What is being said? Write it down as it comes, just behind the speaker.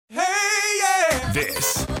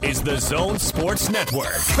This is the Zone Sports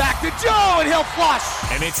Network. Back to Joe, and he'll flush.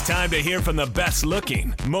 And it's time to hear from the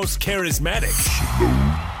best-looking, most charismatic,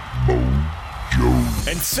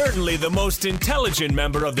 and certainly the most intelligent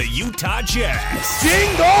member of the Utah Jazz.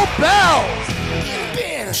 Jingle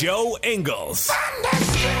bells! Joe Ingles.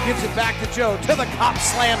 Gives it back to Joe. To the cup,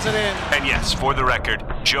 slams it in. And yes, for the record,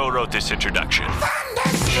 Joe wrote this introduction.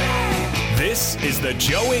 This is the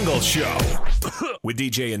Joe Ingles Show with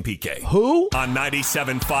DJ and PK. Who? On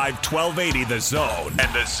 97.5, 1280 The Zone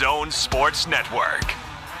and the Zone Sports Network.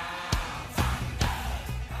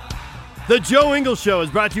 The Joe Ingles Show is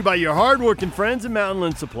brought to you by your hard-working friends at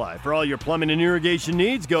Mountainland Supply. For all your plumbing and irrigation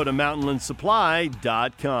needs, go to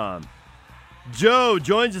mountainlandsupply.com. Joe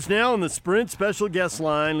joins us now on the Sprint special guest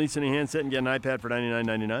line. Lease any handset and get an iPad for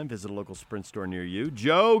 $99.99. Visit a local Sprint store near you.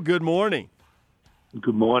 Joe, good morning.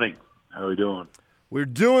 Good morning. How are we doing? We're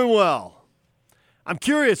doing well. I'm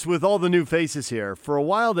curious with all the new faces here. For a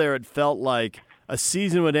while there, it felt like a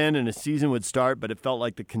season would end and a season would start, but it felt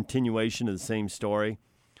like the continuation of the same story.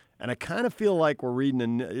 And I kind of feel like we're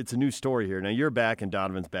reading it's a new story here. Now, you're back and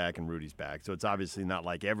Donovan's back and Rudy's back, so it's obviously not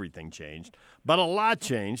like everything changed. But a lot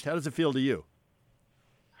changed. How does it feel to you?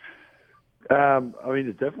 I mean,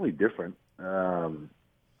 it's definitely different. I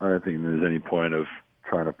don't think there's any point of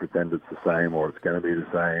trying to pretend it's the same or it's going to be the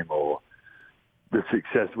same or the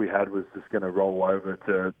success we had was just going to roll over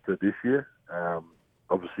to this year.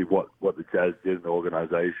 Obviously, what the Jazz did in the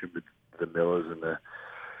organization with the Millers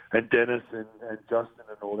and Dennis and Justin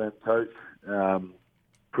and all them coach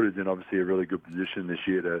put us in obviously a really good position this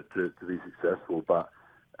year to be successful. But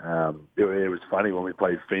it was funny when we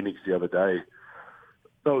played Phoenix the other day.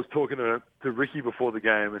 I was talking to Ricky before the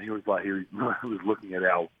game, and he was like, he was looking at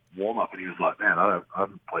our warm-up, and he was like, man, I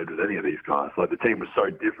haven't played with any of these guys. Like, the team was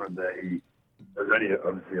so different that there's only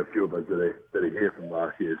obviously a few of us that are here from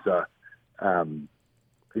last year. So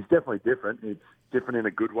it's definitely different. It's different in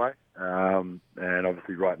a good way. And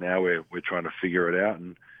obviously right now we're trying to figure it out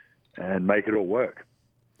and make it all work.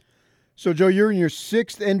 So, Joe, you're in your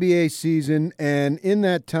sixth NBA season, and in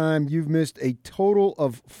that time you've missed a total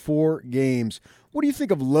of 4 games. What do you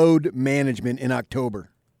think of load management in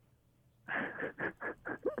October?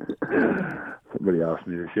 Somebody asked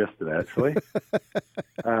me this yesterday, actually.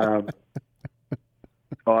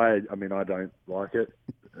 I mean, I don't like it.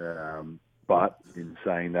 But in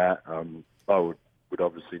saying that, I would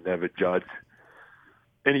obviously never judge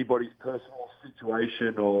anybody's personal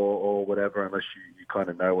situation or whatever unless you kind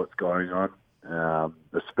of know what's going on,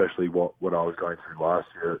 especially what I was going through last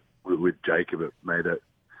year with Jacob. It made it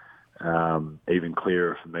even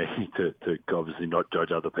clearer for me to obviously not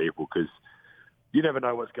judge other people because you never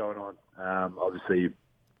know what's going on. Obviously,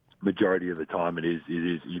 majority of the time it is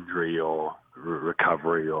injury or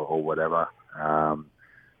recovery or whatever.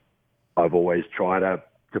 I've always tried to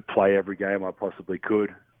play every game I possibly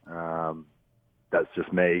could. That's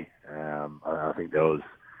just me. I think it was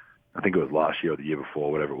last year or the year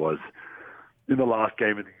before, whatever it was. In the last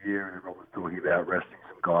game of the year, everyone was talking about resting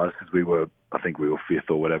some guys because I think we were fifth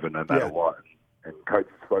or whatever, no matter what. And coach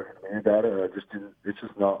has spoken to me about it. I just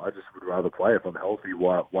would rather play. If I'm healthy,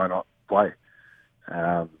 why not play?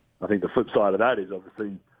 I think the flip side of that is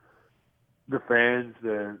obviously the fans,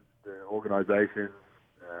 the organisation.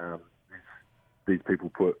 These people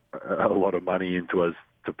put a lot of money into us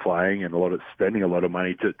to playing and spending a lot of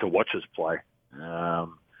money to watch us play.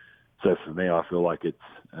 So for me, I feel like it's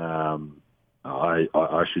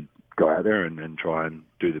I should go out there and try and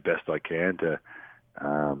do the best I can to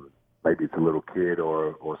maybe it's a little kid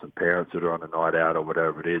or some parents that are on a night out or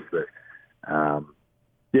whatever it is. But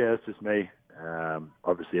it's just me.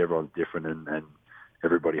 Obviously, everyone's different and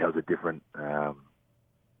everybody has a different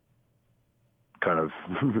kind of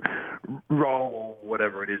role or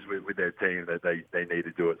whatever it is with their team that they need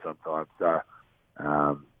to do it sometimes. So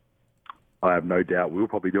I have no doubt we'll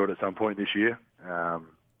probably do it at some point this year.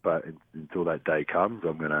 But until that day comes,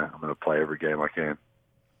 I'm gonna play every game I can.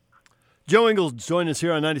 Joe Ingles joined us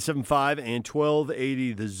here on 97.5 and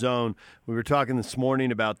 1280 The Zone. We were talking this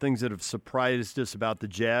morning about things that have surprised us about the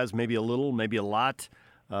Jazz, maybe a little, maybe a lot.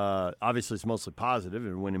 Obviously, it's mostly positive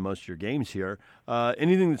and winning most of your games here.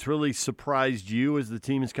 Anything that's really surprised you as the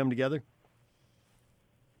team has come together?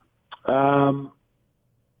 I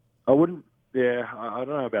wouldn't. Yeah, I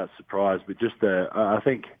don't know about surprise, but just I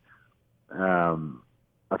think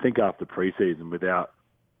after preseason, without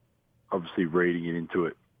obviously reading it into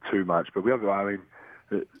it too much, but we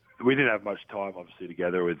didn't have much time obviously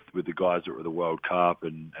together with the guys that were at the World Cup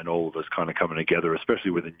and all of us kind of coming together, especially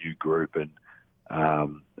with a new group and a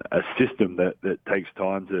system that takes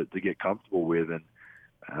time to get comfortable with. And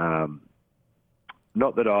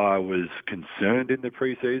not that I was concerned in the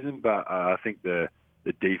preseason, but I think the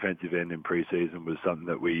defensive end in preseason was something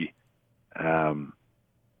that we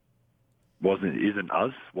wasn't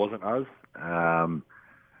us.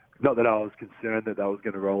 Not that I was concerned that was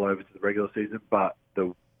going to roll over to the regular season, but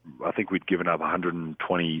I think we'd given up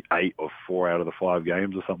 128 or 4 out of the 5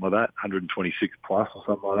 games or something like that, 126 plus or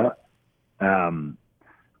something like that.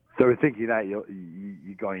 So we're thinking that you're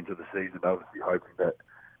going into the season obviously hoping that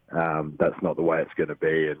that's not the way it's going to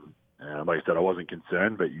be. And like I said, I wasn't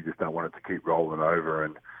concerned, but you just don't want it to keep rolling over.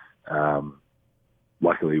 And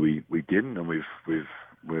luckily we didn't, and we're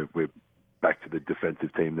back to the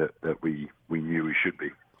defensive team that we knew we should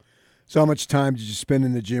be. So how much time did you spend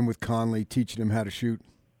in the gym with Conley teaching him how to shoot?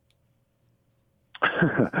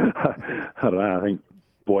 I don't know. I think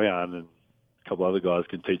Boyan and a couple other guys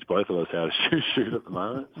can teach both of us how to shoot at the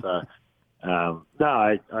moment. So, no,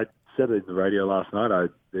 I said it in the radio last night.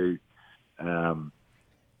 It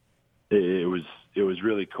was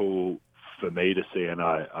really cool for me to see, and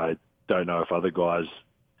I don't know if other guys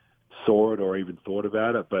saw it or even thought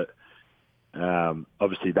about it, but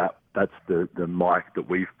obviously that's the Mike that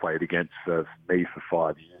we've played against for me for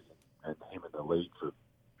 5 years, and him in the league for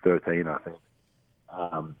 13, I think.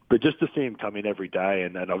 But just to see him come in every day,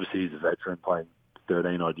 and obviously he's a veteran playing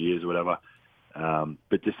 13 odd years or whatever.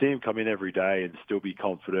 But to see him come in every day and still be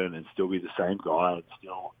confident and still be the same guy and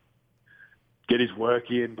still get his work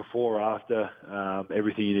in before or after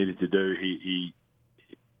everything he needed to do,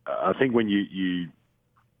 I think when you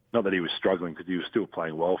not that he was struggling because he was still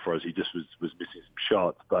playing well for us, he just was missing some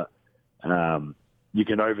shots, but you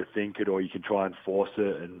can overthink it or you can try and force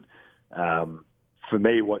it. And for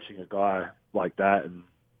me, watching a guy like that and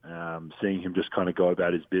seeing him just kind of go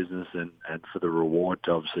about his business and for the reward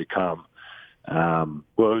to obviously come,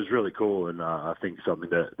 well, it was really cool, and I think something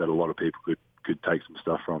that a lot of people could take some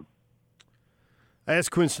stuff from. I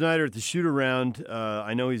asked Quinn Snyder at the shoot-around.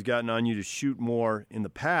 I know he's gotten on you to shoot more in the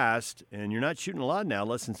past, and you're not shooting a lot now, a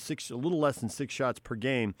little less than 6 shots per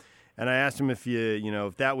game. And I asked him if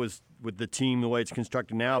if that was with the team the way it's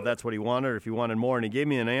constructed now, if that's what he wanted, or if he wanted more. And he gave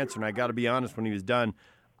me an answer, and I got to be honest, when he was done,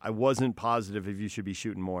 I wasn't positive if you should be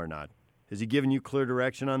shooting more or not. Has he given you clear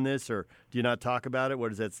direction on this, or do you not talk about it? Where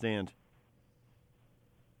does that stand?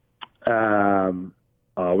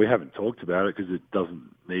 We haven't talked about it because it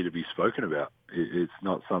doesn't need to be spoken about. It's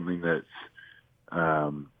not something that's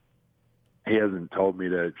he hasn't told me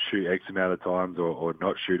to shoot X amount of times or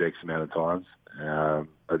not shoot X amount of times.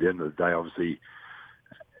 At the end of the day, obviously,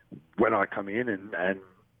 when I come in and I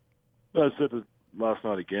said it last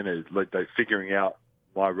night again, is like they're figuring out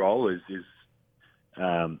my role is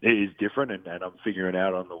different, and I'm figuring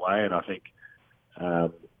out on the way. And I think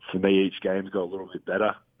for me, each game's got a little bit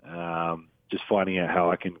better. Just finding out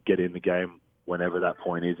how I can get in the game whenever that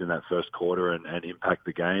point is in that first quarter and impact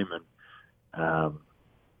the game. And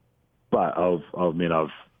but I'll admit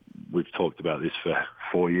we've talked about this for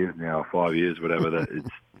 4 years now, 5 years, whatever. That it's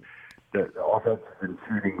that the offense has been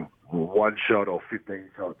shooting 1 shot or 15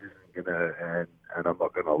 shots isn't gonna, and I'm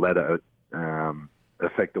not gonna let it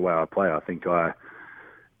affect the way I play. I think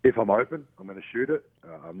if I'm open, I'm going to shoot it.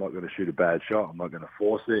 I'm not going to shoot a bad shot. I'm not going to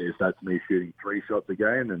force it. If that's me shooting 3 shots a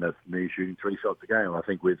game, then that's me shooting 3 shots a game. I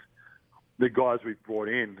think with the guys we've brought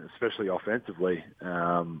in, especially offensively,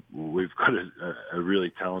 we've got a really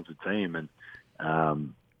talented team. And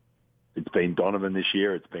it's been Donovan this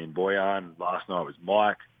year. It's been Boyan. Last night was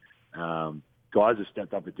Mike. Guys have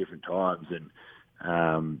stepped up at different times.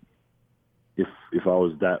 And if I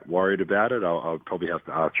was that worried about it, I would probably have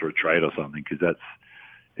to ask for a trade or something, because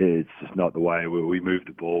it's just not the way we move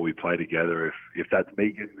the ball. We play together. If that's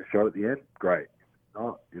me getting the shot at the end, great. If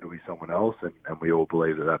not, it'll be someone else, and we all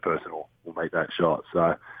believe that person will make that shot.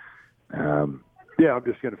 So, I'm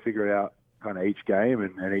just going to figure it out kind of each game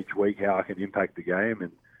and each week how I can impact the game.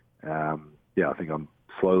 And, I think I'm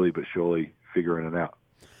slowly but surely figuring it out.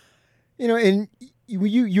 And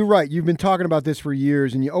you're right. You've been talking about this for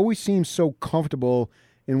years, and you always seem so comfortable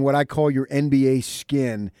in what I call your NBA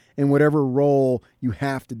skin, and whatever role you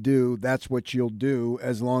have to do, that's what you'll do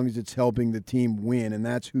as long as it's helping the team win, and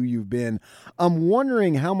that's who you've been. I'm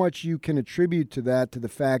wondering how much you can attribute to that, to the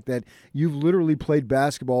fact that you've literally played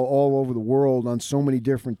basketball all over the world on so many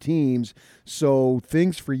different teams, so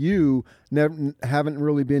things for you haven't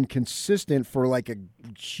really been consistent for like a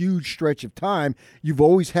huge stretch of time. You've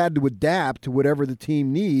always had to adapt to whatever the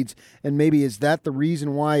team needs, and maybe is that the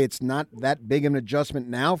reason why it's not that big of an adjustment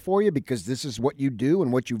now for you, because this is what you do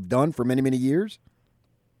and what you've done for many, many years?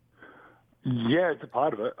 Yeah, it's a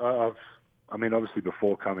part of it. Obviously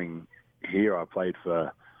before coming here, I played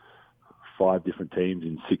for 5 different teams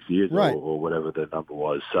in 6 years, right, or whatever the number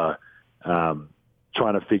was. So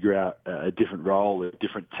trying to figure out a different role, a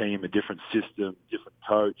different team, a different system, different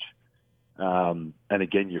coach. And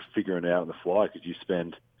again, you're figuring it out on the fly because you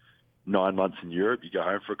spend 9 months in Europe, you go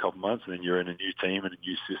home for a couple of months, and then you're in a new team and a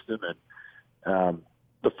new system. And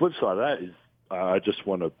the flip side of that is I just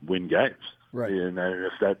want to win games. Right. And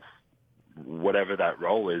if that's whatever that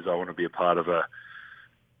role is, I want to be a part of an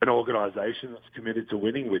organisation that's committed to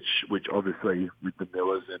winning, which obviously with the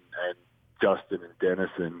Millers and Justin and Dennis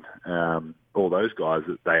and all those guys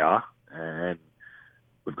that they are. And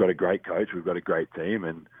we've got a great coach, we've got a great team,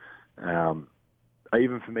 and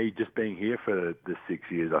even for me, just being here for the 6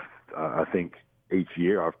 years, I think each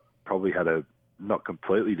year I've probably had a not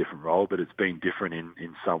completely different role, but it's been different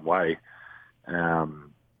in some way.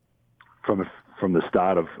 From the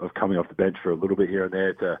start of coming off the bench for a little bit here and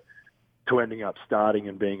there to ending up starting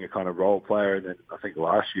and being a kind of role player. And then I think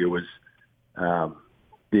last year was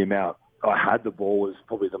the amount I had the ball was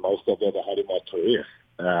probably the most I've ever had in my career.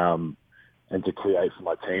 And to create for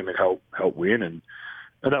my team and help win. And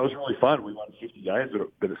that was really fun. We won 50 games,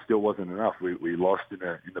 but it still wasn't enough. We lost in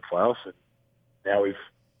the playoffs, and now we've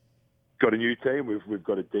got a new team. We've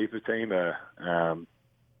got a deeper team,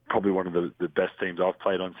 probably one of the best teams I've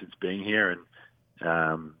played on since being here.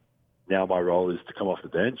 And now my role is to come off the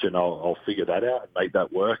bench, and I'll figure that out and make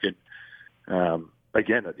that work. And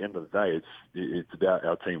again, at the end of the day, it's about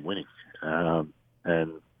our team winning. And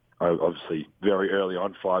obviously, very early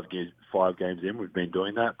on, 5 games in, we've been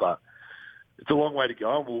doing that, but it's a long way to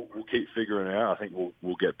go, and we'll keep figuring it out. I think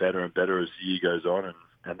we'll get better and better as the year goes on,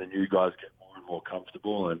 and the new guys get more and more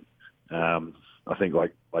comfortable. And I think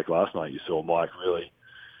like last night, you saw Mike really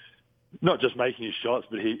not just making his shots,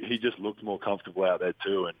 but he just looked more comfortable out there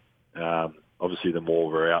too. And obviously, the more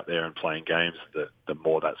we're out there and playing games, the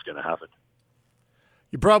more that's going to happen.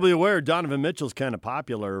 You're probably aware Donovan Mitchell's kind of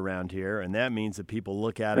popular around here, and that means that people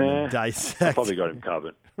look at him and dissect. I probably got him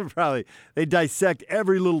covered. Probably. They dissect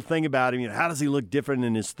every little thing about him. You know, how does he look different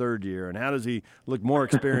in his third year, and how does he look more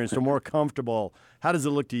experienced or more comfortable? How does it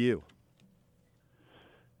look to you?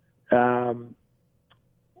 I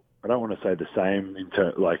don't want to say the same and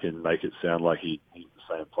make it sound like he's the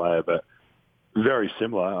same player, but very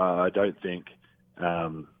similar. I don't think.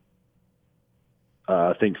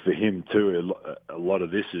 I think for him too, a lot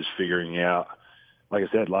of this is figuring out. Like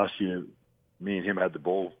I said, last year, me and him had the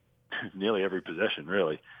ball nearly every possession,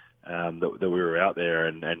 really, that we were out there,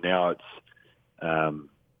 and now it's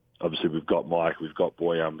obviously we've got Mike, we've got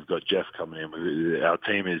Boyan, we've got Jeff coming in. Our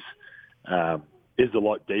team is a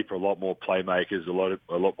lot deeper, a lot more playmakers, a lot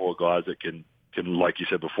more guys that can, like you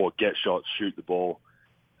said before, get shots, shoot the ball.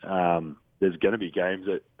 There's going to be games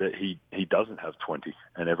that he doesn't have 20,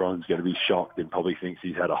 and everyone's going to be shocked and probably thinks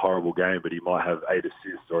he's had a horrible game, but he might have 8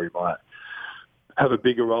 assists, or he might have a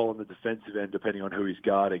bigger role on the defensive end depending on who he's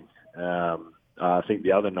guarding. I think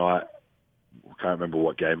the other night, I can't remember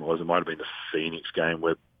what game it was. It might have been the Phoenix game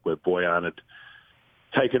where Boyan had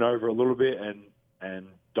taken over a little bit, and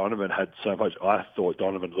Donovan had so much. I thought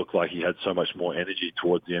Donovan looked like he had so much more energy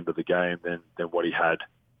towards the end of the game than what he had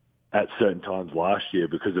at certain times last year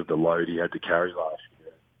because of the load he had to carry last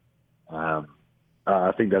year.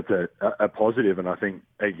 I think that's a positive, and I think,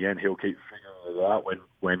 again, he'll keep figuring it out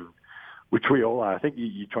when which we all are. I think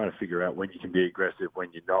you're trying to figure out when you can be aggressive,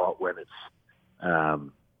 when you're not, when it's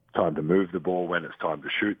time to move the ball, when it's time to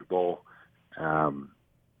shoot the ball. And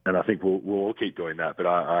I think we'll all keep doing that. But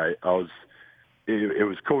it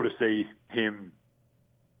was cool to see him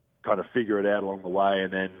kind of figure it out along the way,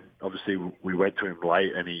 and then obviously we went to him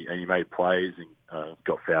late, and he made plays and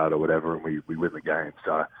got fouled or whatever, and we win the game.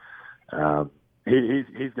 So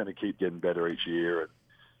he's going to keep getting better each year. And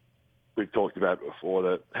we've talked about it before,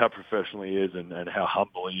 that how professional he is and how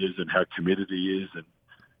humble he is and how committed he is.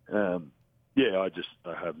 And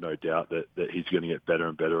I have no doubt that he's going to get better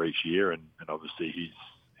and better each year. And obviously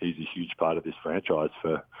he's a huge part of this franchise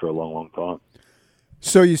for a long, long time.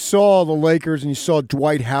 So you saw the Lakers and you saw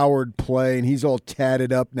Dwight Howard play, and he's all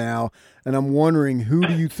tatted up now. And I'm wondering, who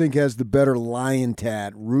do you think has the better lion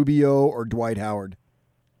tat, Rubio or Dwight Howard?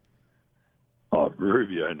 Oh,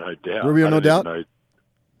 Rubio, no doubt. Rubio, no doubt?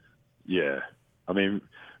 Yeah. I mean,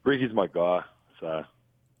 Ricky's my guy, so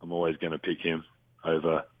I'm always going to pick him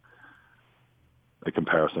over a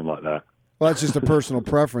comparison like that. Well, that's just a personal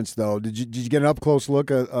preference, though. Did you get an up-close look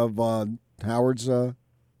of Howard's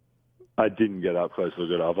I didn't get up close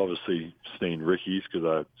look at it. I've obviously seen Ricky's because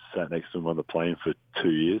I sat next to him on the plane for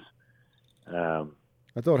 2 years. I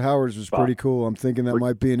thought Howard's was pretty cool. I'm thinking that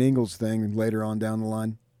might be an Ingles thing later on down the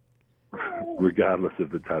line. Regardless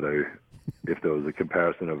of the tattoo, if there was a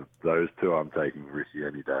comparison of those two, I'm taking Ricky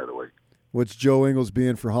any day of the week. What's Joe Ingles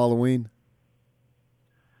being for Halloween?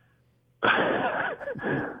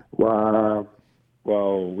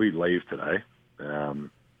 Well, we leave today.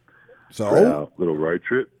 So for our little road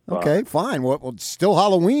trip. Okay, fine. Well, it's still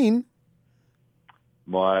Halloween.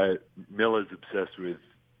 My Miller's obsessed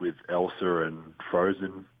with Elsa and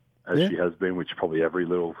Frozen, as she has been, which probably every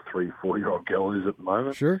little 3-4-year-old girl is at the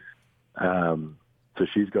moment. Sure. So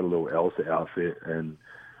she's got a little Elsa outfit, and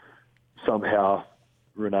somehow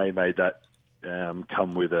Renee made that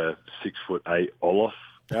come with a 6'8" Olaf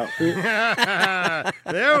outfit.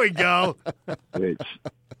 There we go. Which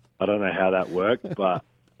I don't know how that worked, but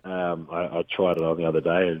I tried it on the other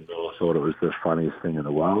day and I thought it was the funniest thing in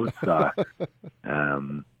the world. So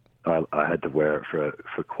I had to wear it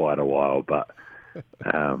for quite a while. But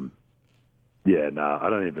I'm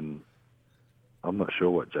not sure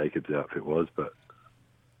what Jacob's outfit was, but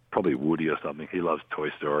probably Woody or something. He loves Toy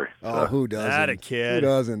Story. Oh, who doesn't? Atta kid. Who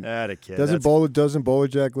doesn't? Atta kid. Doesn't Bowler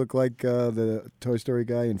Jack look like the Toy Story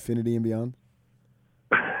guy, Infinity and Beyond?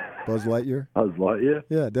 Buzz Lightyear? Buzz Lightyear?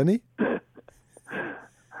 Yeah, doesn't he?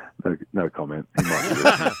 No comment. He might be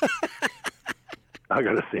good. I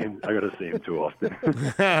got to see him too often.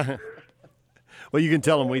 Well, you can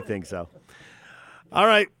tell him we think so. All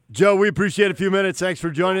right, Joe, we appreciate a few minutes. Thanks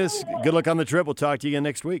for joining us. Good luck on the trip. We'll talk to you again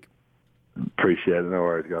next week. Appreciate it. No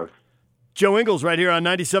worries, guys. Joe Ingles right here on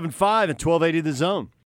 97.5 and 1280 The Zone.